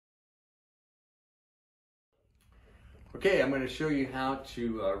Okay, I'm going to show you how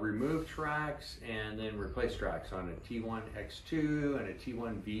to remove tracks and then replace tracks on a T1X2 and a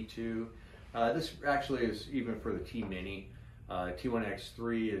T1V2. This actually is even for the T-Mini.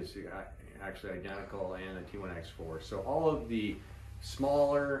 T1X3 is actually identical, and the T1X4. So all of the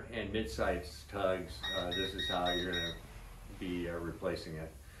smaller and mid-sized tugs, this is how you're going to be replacing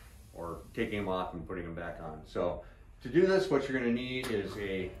it or taking them off and putting them back on. So to do this, what you're going to need is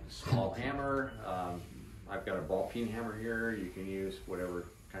a small hammer. I've got a ball peen hammer here. You can use whatever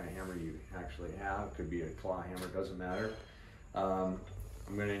kind of hammer you actually have. It could be a claw hammer, doesn't matter. I'm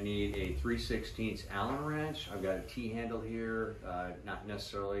going to need a 3/16 Allen wrench. I've got a T-handle here. Not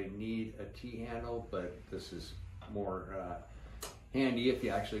necessarily need a T-handle, but this is more handy if you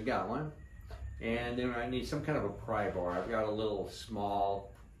actually got one. And then I need some kind of a pry bar. I've got a little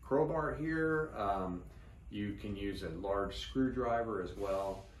small crowbar here. You can use a large screwdriver as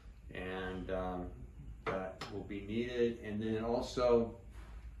well, and that will be needed. And then also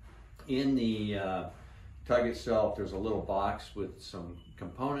in the tug itself, there's a little box with some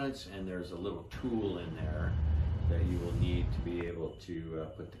components, and there's a little tool in there that you will need to be able to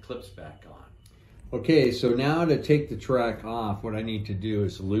put the clips back on. Okay, so now to take the track off, what I need to do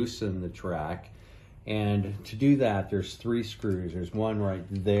is loosen the track. And to do that, there's 3 screws. There's one right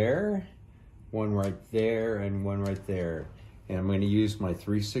there, one right there, and one right there. And I'm going to use my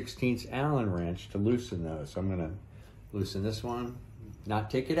 3/16 Allen wrench to loosen those. So I'm going to loosen this one,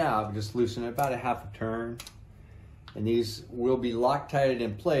 not take it out, but just loosen it about a half a turn. And these will be Loctited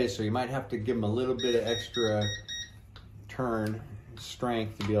in place, so you might have to give them a little bit of extra turn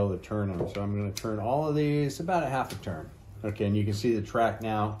strength to be able to turn them. So I'm going to turn all of these about a half a turn. Okay, and you can see the track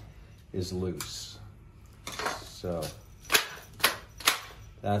now is loose. So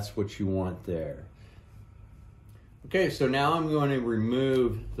that's what you want there. Okay, so now I'm going to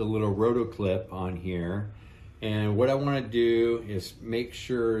remove the little roto clip on here. And what I want to do is make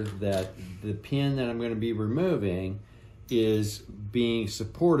sure that the pin that I'm going to be removing is being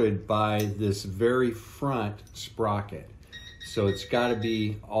supported by this very front sprocket. So it's got to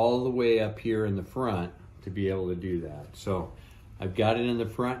be all the way up here in the front to be able to do that. So I've got it in the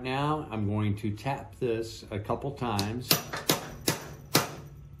front now. I'm going to tap this a couple times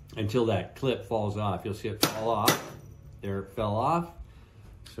until that clip falls off. You'll see it fall off. There, it fell off.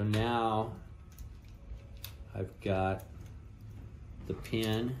 So now I've got the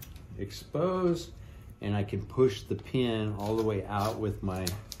pin exposed, and I can push the pin all the way out with my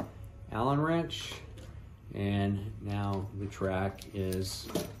Allen wrench. And now the track is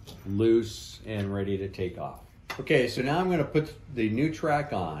loose and ready to take off. Okay, so now I'm going to put the new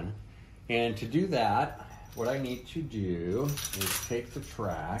track on. And to do that, what I need to do is take the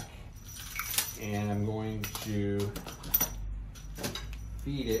track, and I'm going to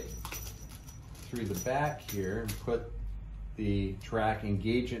feed it through the back here and put the track,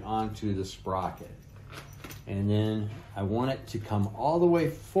 engage it onto the sprocket. And then I want it to come all the way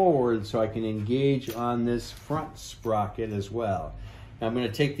forward so I can engage on this front sprocket as well. Now I'm going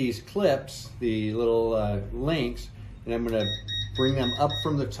to take these clips, the little links, and I'm going to bring them up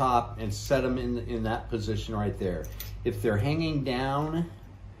from the top and set them in that position right there. If they're hanging down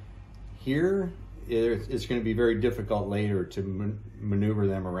here, it's going to be very difficult later to maneuver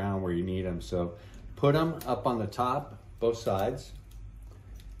them around where you need them. So put them up on the top, both sides.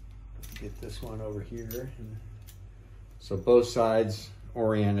 Get this one over here. So both sides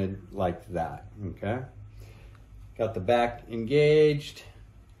oriented like that, okay? Got the back engaged,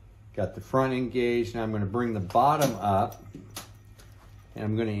 got the front engaged. Now I'm going to bring the bottom up, and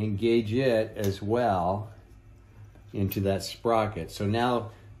I'm going to engage it as well into that sprocket. So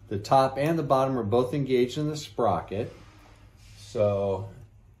now the top and the bottom are both engaged in the sprocket. So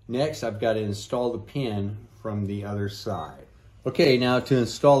next I've got to install the pin from the other side. Okay, now to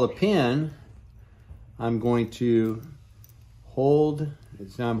install the pin, I'm going to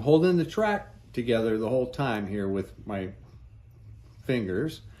I'm holding the track together the whole time here with my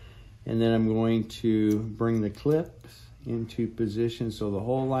fingers. And then I'm going to bring the clips into position so the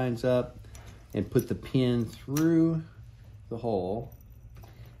hole lines up and put the pin through the hole.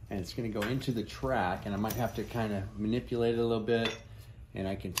 And it's going to go into the track, and I might have to kind of manipulate it a little bit, and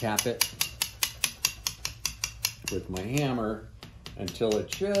I can tap it with my hammer until it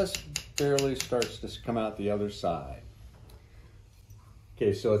just barely starts to come out the other side.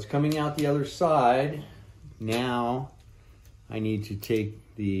 Okay, so it's coming out the other side. Now I need to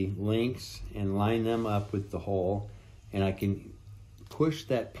take the links and line them up with the hole, and I can push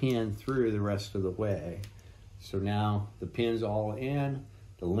that pin through the rest of the way. So now the pin's all in,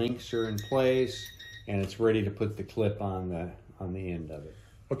 the links are in place, and it's ready to put the clip on the end of it.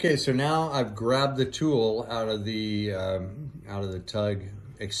 Okay, so now I've grabbed the tool out of the tug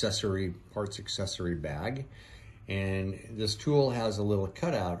parts accessory bag, and this tool has a little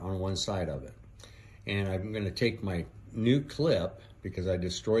cutout on one side of it. And I'm going to take my new clip, because I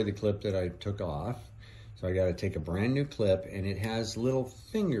destroyed the clip that I took off. So I got to take a brand new clip, and it has little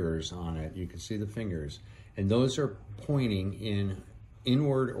fingers on it. You can see the fingers, and those are pointing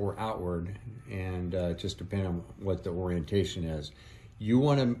inward or outward, and just depending on what the orientation is. You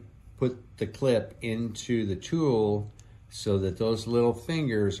want to put the clip into the tool so that those little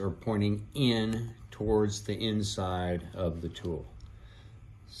fingers are pointing in towards the inside of the tool.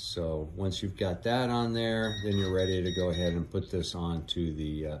 So once you've got that on there, then you're ready to go ahead and put this onto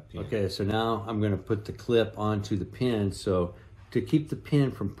the pin. Okay, so now I'm going to put the clip onto the pin. So to keep the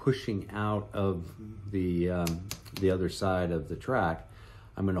pin from pushing out of the other side of the track,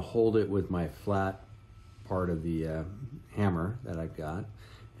 I'm going to hold it with my flat part of the hammer that I've got,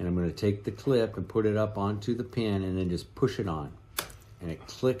 and I'm going to take the clip and put it up onto the pin and then just push it on, and it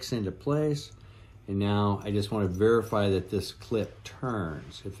clicks into place. And now I just want to verify that this clip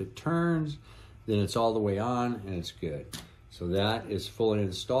turns. If it turns, then it's all the way on and it's good. So that is fully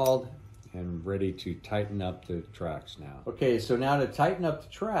installed and ready to tighten up the tracks now. Okay, so now to tighten up the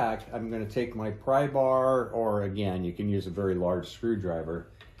track, I'm going to take my pry bar, or again, you can use a very large screwdriver,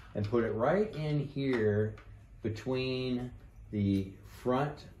 and put it right in here between the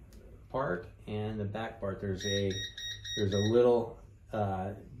front part and the back part. There's a little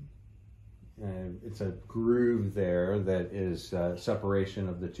it's a groove there that is separation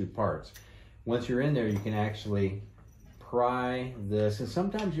of the two parts. Once you're in there, you can actually pry this, and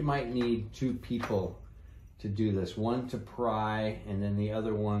sometimes you might need two people to do this, one to pry and then the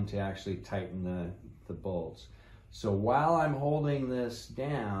other one to actually tighten the bolts. So while I'm holding this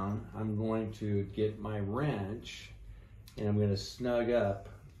down, I'm going to get my wrench and I'm going to snug up.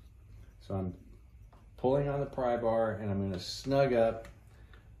 So I'm pulling on the pry bar and I'm going to snug up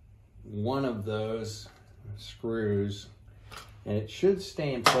one of those screws, and it should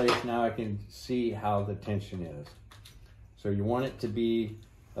stay in place. Now I can see how the tension is. So you want it to be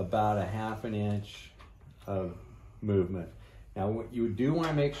about a ½ inch of movement. Now what you do want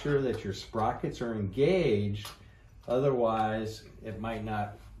to make sure that your sprockets are engaged, otherwise it might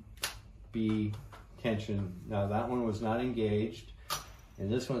not be tension. Now that one was not engaged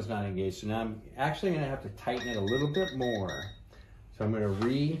and this one's not engaged, so now I'm actually going to have to tighten it a little bit more. So I'm going to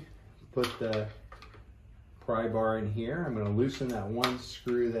put the pry bar in here. I'm going to loosen that one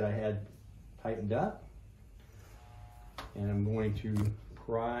screw that I had tightened up, and I'm going to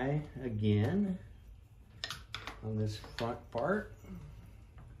pry again on this front part.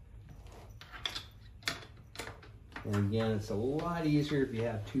 And again, it's a lot easier if you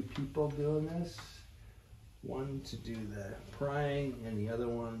have two people doing this. One to do the prying and the other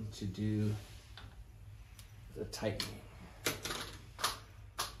one to do the tightening.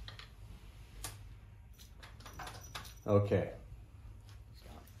 Okay,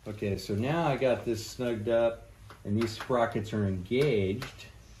 so now I got this snugged up and these sprockets are engaged,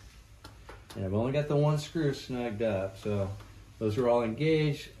 and I've only got the one screw snugged up, so those are all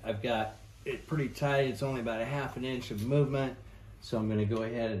engaged. I've got it pretty tight. It's only about a ½ inch of movement, so I'm going to go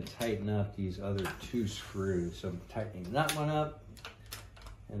ahead and tighten up these other two screws. So I'm tightening that one up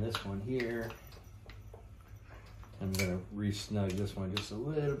and this one here. I'm going to re-snug this one just a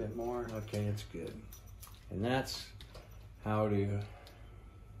little bit more. Okay, it's good. And that's how to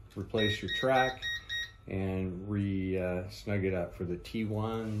replace your track and snug it up for the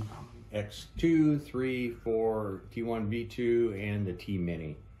T1X2, 3, 4, T1V2, and the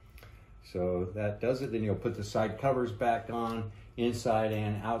T-Mini. So that does it. Then you'll put the side covers back on, inside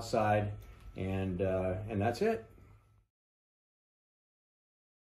and outside, and that's it.